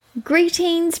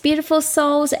Greetings, beautiful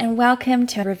souls, and welcome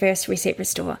to Reverse Reset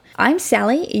Restore. I'm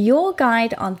Sally, your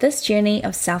guide on this journey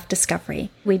of self-discovery.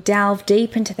 We delve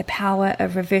deep into the power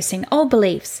of reversing old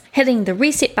beliefs, hitting the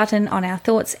reset button on our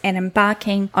thoughts, and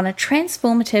embarking on a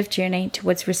transformative journey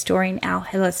towards restoring our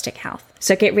holistic health.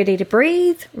 So get ready to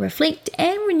breathe, reflect,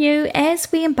 and renew as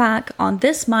we embark on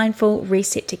this mindful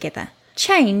reset together.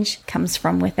 Change comes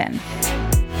from within.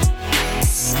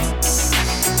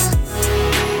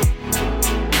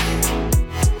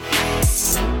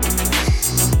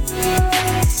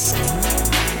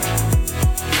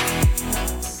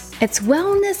 It's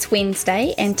Wellness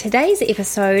Wednesday, and today's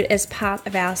episode is part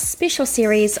of our special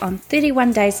series on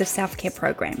 31 Days of Self-Care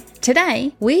program.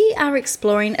 Today, we are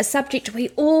exploring a subject we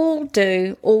all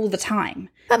do all the time,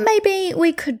 but maybe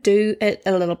we could do it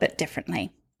a little bit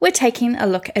differently. We're taking a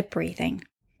look at breathing.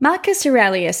 Marcus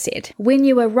Aurelius said, "When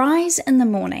you arise in the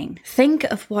morning, think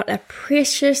of what a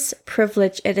precious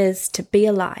privilege it is to be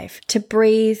alive, to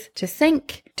breathe, to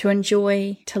think, to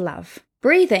enjoy, to love."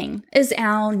 Breathing is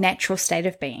our natural state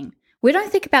of being. We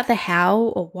don't think about the how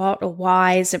or what or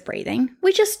whys of breathing.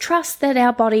 We just trust that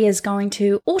our body is going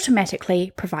to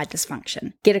automatically provide this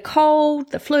function. Get a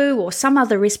cold, the flu, or some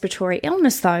other respiratory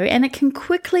illness though, and it can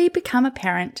quickly become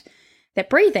apparent that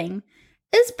breathing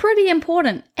is pretty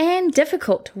important and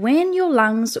difficult when your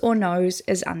lungs or nose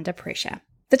is under pressure.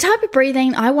 The type of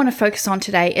breathing I want to focus on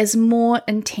today is more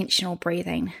intentional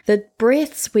breathing, the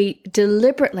breaths we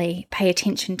deliberately pay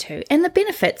attention to, and the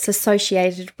benefits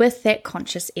associated with that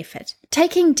conscious effort.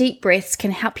 Taking deep breaths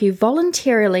can help you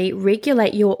voluntarily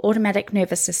regulate your automatic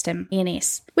nervous system,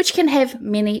 ENS, which can have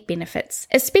many benefits,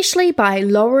 especially by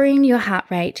lowering your heart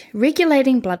rate,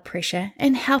 regulating blood pressure,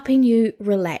 and helping you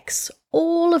relax,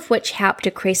 all of which help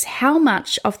decrease how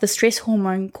much of the stress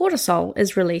hormone cortisol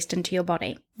is released into your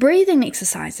body. Breathing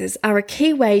exercises are a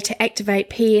key way to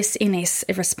activate PSNS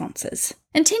responses.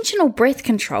 Intentional breath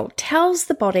control tells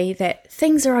the body that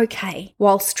things are okay,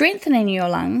 while strengthening your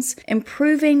lungs,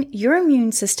 improving your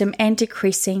immune system, and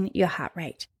decreasing your heart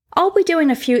rate. I'll be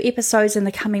doing a few episodes in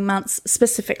the coming months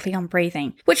specifically on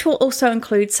breathing, which will also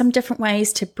include some different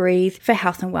ways to breathe for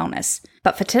health and wellness.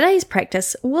 But for today's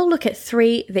practice, we'll look at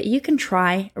 3 that you can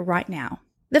try right now.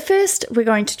 The first we're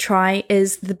going to try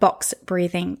is the box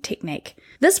breathing technique.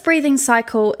 This breathing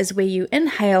cycle is where you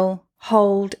inhale,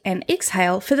 hold, and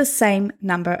exhale for the same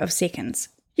number of seconds.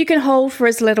 You can hold for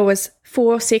as little as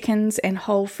 4 seconds and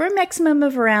hold for a maximum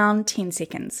of around 10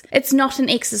 seconds. It's not an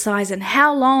exercise in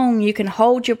how long you can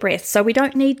hold your breath, so we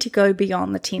don't need to go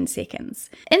beyond the 10 seconds.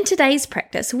 In today's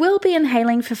practice, we'll be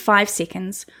inhaling for 5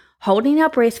 seconds, holding our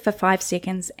breath for 5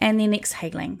 seconds, and then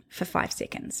exhaling for 5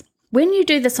 seconds. When you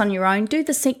do this on your own, do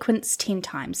the sequence 10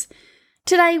 times.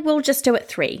 Today, we'll just do it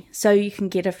 3, so you can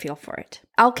get a feel for it.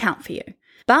 I'll count for you.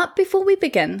 But before we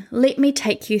begin, let me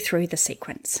take you through the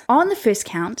sequence. On the first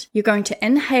count, you're going to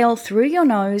inhale through your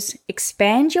nose,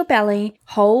 expand your belly,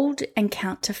 hold, and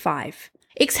count to 5.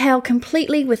 Exhale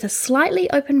completely with a slightly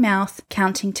open mouth,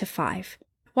 counting to 5.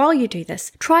 While you do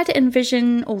this, try to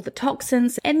envision all the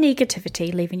toxins and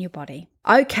negativity leaving your body.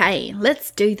 Okay, let's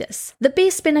do this. The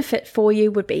best benefit for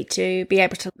you would be to be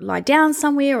able to lie down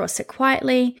somewhere or sit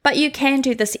quietly, but you can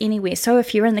do this anywhere. So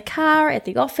if you're in the car, at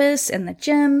the office, in the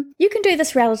gym, you can do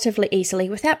this relatively easily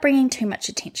without bringing too much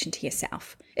attention to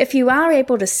yourself. If you are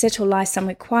able to sit or lie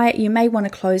somewhere quiet, you may want to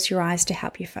close your eyes to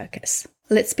help you focus.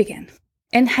 Let's begin.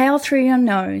 Inhale through your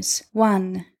nose.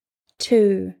 1,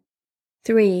 2,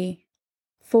 3,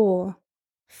 4,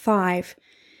 5.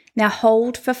 Now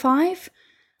hold for 5.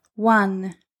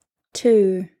 1,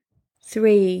 2,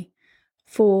 3,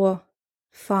 4,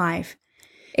 5.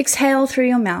 Exhale through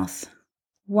your mouth.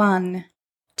 1,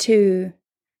 2,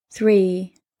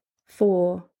 3,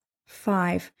 4,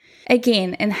 5.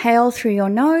 Again, inhale through your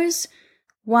nose.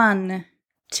 1,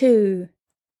 2,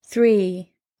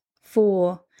 3,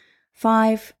 4,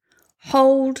 5.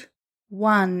 Hold.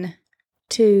 1,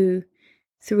 2,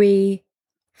 3,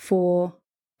 4,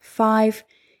 5.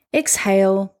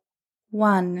 Exhale.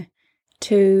 1,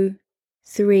 2,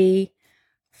 3,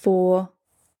 4,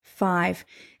 5.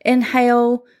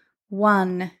 Inhale.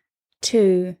 1,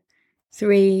 2,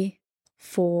 3,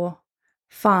 4,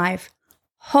 5.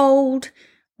 Hold.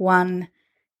 1,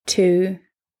 2,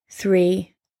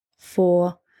 3,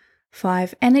 4,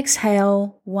 5. And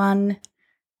exhale. 1,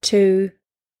 2,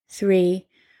 3,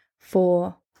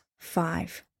 4,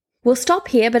 5. We'll stop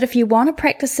here, but if you want to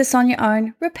practice this on your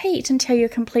own, repeat until you're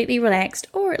completely relaxed,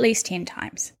 or at least 10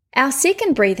 times. Our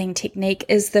second breathing technique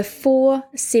is the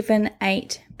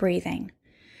 4-7-8 breathing.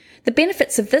 The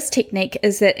benefits of this technique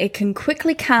is that it can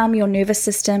quickly calm your nervous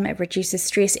system, it reduces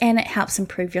stress, and it helps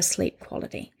improve your sleep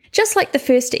quality. Just like the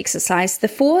first exercise, the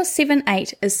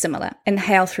 4-7-8 is similar.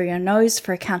 Inhale through your nose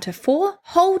for a count of 4,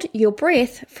 hold your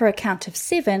breath for a count of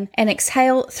 7, and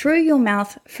exhale through your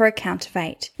mouth for a count of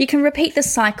 8. You can repeat the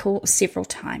cycle several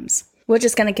times. We're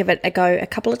just going to give it a go a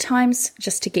couple of times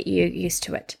just to get you used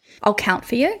to it. I'll count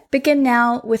for you. Begin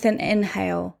now with an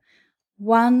inhale.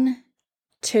 1,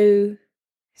 2,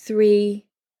 3,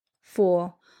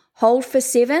 4. Hold for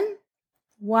 7.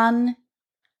 1,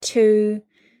 2,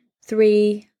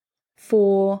 3,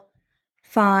 4,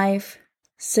 5,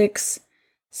 6,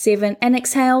 7. And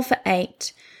exhale for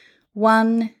 8.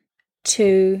 1,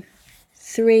 2,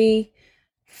 3,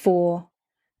 4,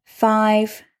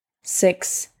 5,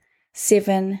 6,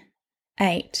 7,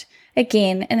 8.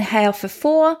 Again, inhale for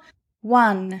 4.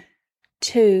 1,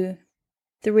 2,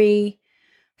 3,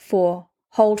 4.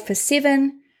 Hold for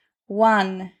 7.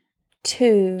 1,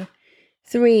 2,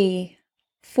 3,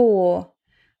 4,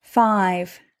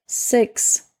 5,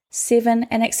 6, 7.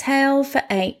 And exhale for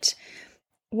 8.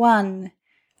 1,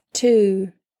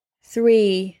 2,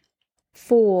 3,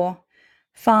 4,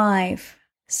 5,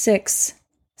 6,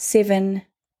 7,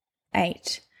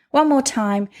 8. One more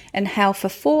time. Inhale for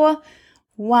 4.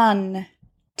 1,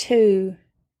 2,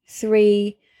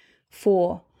 3,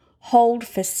 4. Hold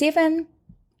for 7.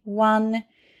 1,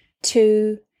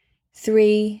 2,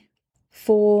 3,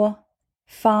 4,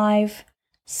 5,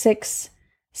 6,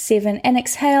 7. And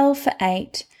exhale for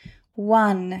 8.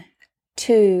 1,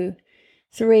 2,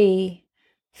 3,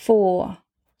 4,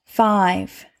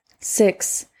 5,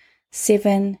 6,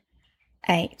 7,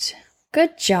 8.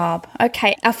 Good job.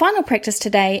 Okay, our final practice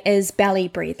today is belly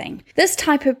breathing. This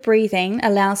type of breathing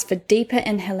allows for deeper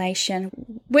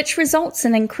inhalation, which results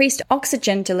in increased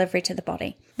oxygen delivery to the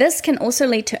body. This can also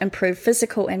lead to improved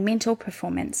physical and mental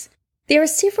performance. There are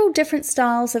several different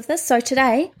styles of this, so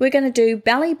today we're going to do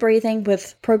belly breathing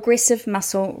with progressive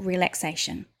muscle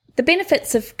relaxation. The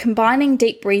benefits of combining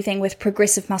deep breathing with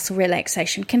progressive muscle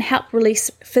relaxation can help release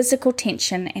physical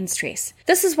tension and stress.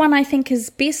 This is one I think is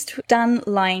best done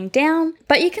lying down,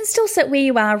 but you can still sit where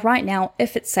you are right now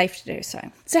if it's safe to do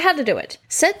so. So how to do it?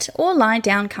 Sit or lie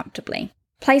down comfortably.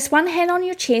 Place one hand on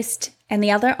your chest and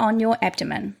the other on your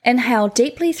abdomen. Inhale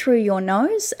deeply through your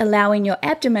nose, allowing your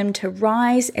abdomen to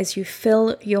rise as you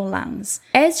fill your lungs.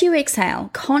 As you exhale,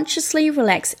 consciously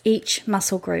relax each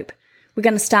muscle group. We're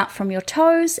going to start from your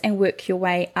toes and work your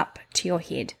way up to your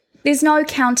head. There's no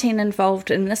counting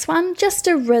involved in this one, just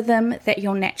a rhythm that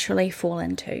you'll naturally fall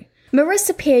into.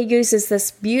 Marissa Peer uses this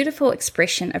beautiful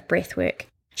expression of breath work.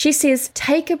 She says,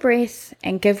 take a breath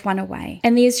and give one away.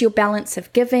 And there's your balance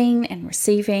of giving and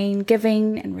receiving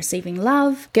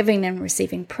love, giving and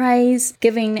receiving praise,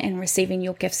 giving and receiving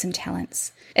your gifts and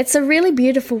talents. It's a really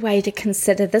beautiful way to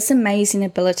consider this amazing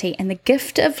ability and the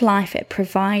gift of life it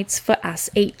provides for us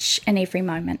each and every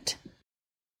moment.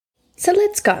 So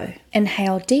let's go.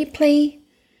 Inhale deeply,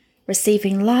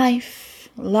 receiving life,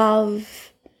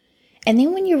 love, and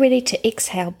then when you're ready to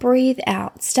exhale, breathe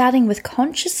out, starting with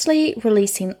consciously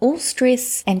releasing all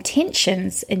stress and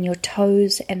tensions in your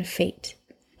toes and feet.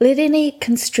 Let any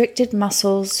constricted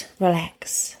muscles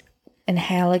relax.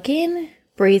 Inhale again,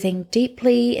 breathing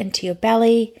deeply into your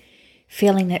belly,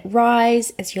 feeling it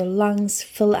rise as your lungs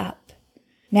fill up.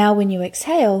 Now when you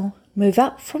exhale, move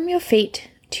up from your feet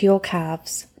to your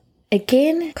calves.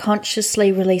 Again,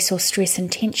 consciously release all stress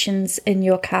and tensions in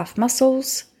your calf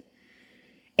muscles.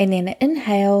 And then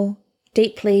inhale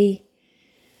deeply,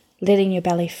 letting your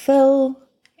belly fill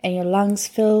and your lungs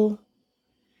fill.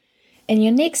 In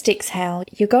your next exhale,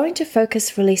 you're going to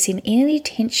focus releasing any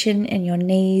tension in your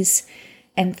knees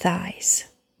and thighs.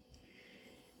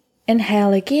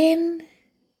 Inhale again,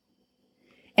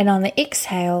 and on the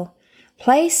exhale,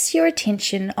 place your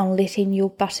attention on letting your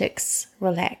buttocks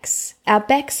relax. Our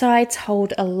backsides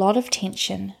hold a lot of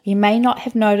tension. You may not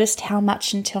have noticed how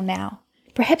much until now.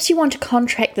 Perhaps you want to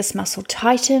contract this muscle,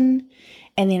 tighten,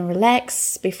 and then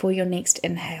relax before your next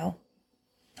inhale.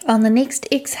 On the next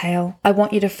exhale, I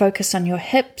want you to focus on your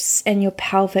hips and your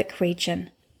pelvic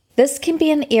region. This can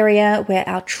be an area where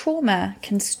our trauma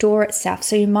can store itself,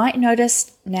 so you might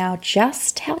notice now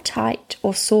just how tight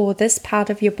or sore this part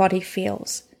of your body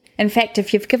feels. In fact,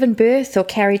 if you've given birth or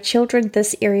carried children,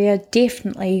 this area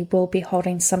definitely will be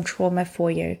holding some trauma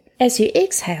for you. As you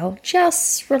exhale,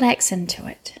 just relax into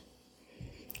it.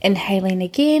 Inhaling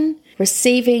again,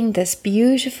 receiving this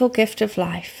beautiful gift of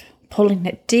life, pulling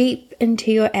it deep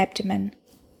into your abdomen.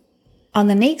 On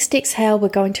the next exhale, we're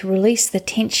going to release the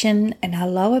tension in our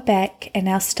lower back and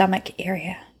our stomach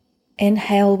area.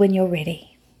 Inhale when you're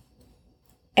ready.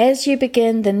 As you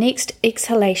begin the next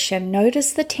exhalation,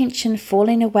 notice the tension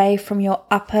falling away from your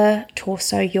upper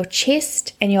torso, your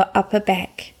chest and your upper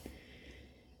back.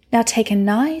 Now take a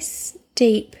nice,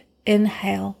 deep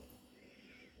inhale.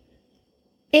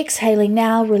 Exhaling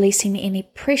now, releasing any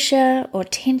pressure or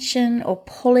tension or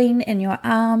pulling in your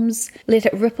arms. Let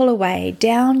it ripple away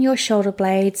down your shoulder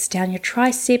blades, down your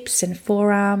triceps and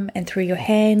forearm and through your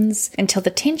hands until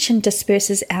the tension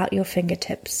disperses out your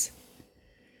fingertips.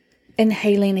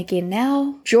 Inhaling again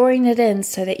now, drawing it in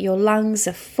so that your lungs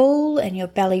are full and your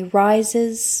belly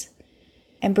rises.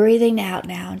 And breathing out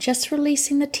now, just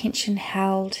releasing the tension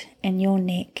held in your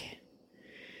neck.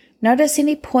 Notice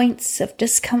any points of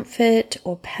discomfort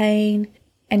or pain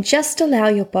and just allow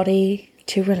your body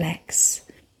to relax.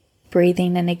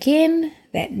 Breathing in again,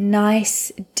 that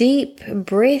nice deep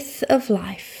breath of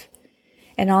life.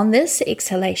 And on this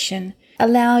exhalation,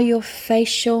 allow your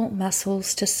facial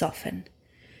muscles to soften.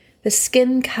 The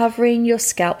skin covering your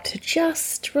scalp to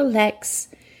just relax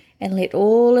and let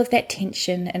all of that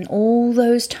tension and all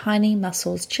those tiny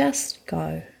muscles just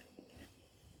go.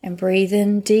 And breathe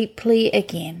in deeply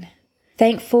again,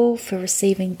 thankful for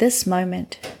receiving this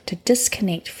moment to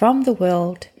disconnect from the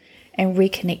world and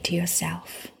reconnect to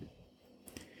yourself.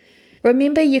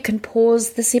 Remember, you can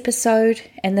pause this episode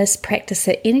and this practice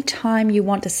at any time you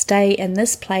want to stay in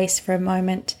this place for a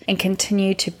moment and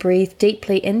continue to breathe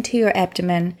deeply into your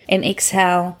abdomen and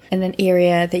exhale in an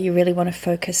area that you really want to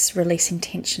focus releasing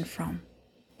tension from.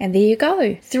 And there you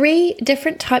go. 3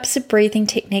 different types of breathing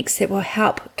techniques that will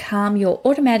help calm your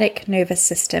automatic nervous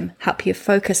system, help you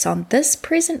focus on this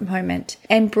present moment,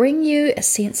 and bring you a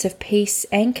sense of peace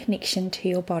and connection to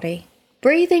your body.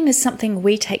 Breathing is something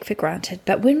we take for granted,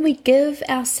 but when we give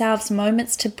ourselves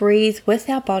moments to breathe with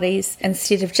our bodies,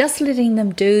 instead of just letting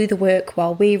them do the work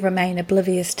while we remain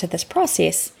oblivious to this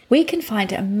process, we can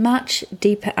find a much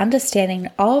deeper understanding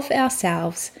of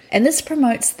ourselves, and this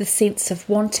promotes the sense of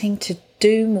wanting to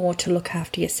do more to look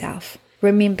after yourself.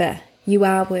 Remember, you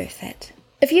are worth it.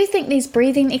 If you think these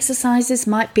breathing exercises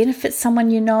might benefit someone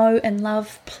you know and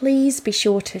love, please be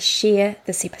sure to share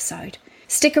this episode.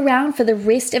 Stick around for the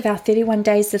rest of our 31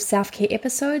 Days of Self-Care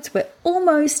episodes. We're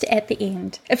almost at the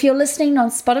end. If you're listening on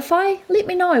Spotify, let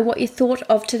me know what you thought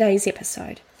of today's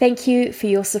episode. Thank you for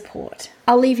your support.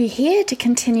 I'll leave you here to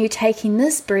continue taking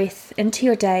this breath into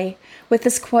your day with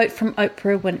this quote from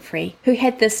Oprah Winfrey, who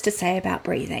had this to say about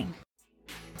breathing.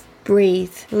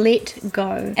 Breathe, let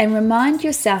go, and remind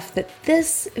yourself that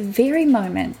this very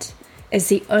moment is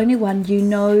the only one you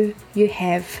know you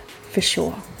have for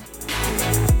sure.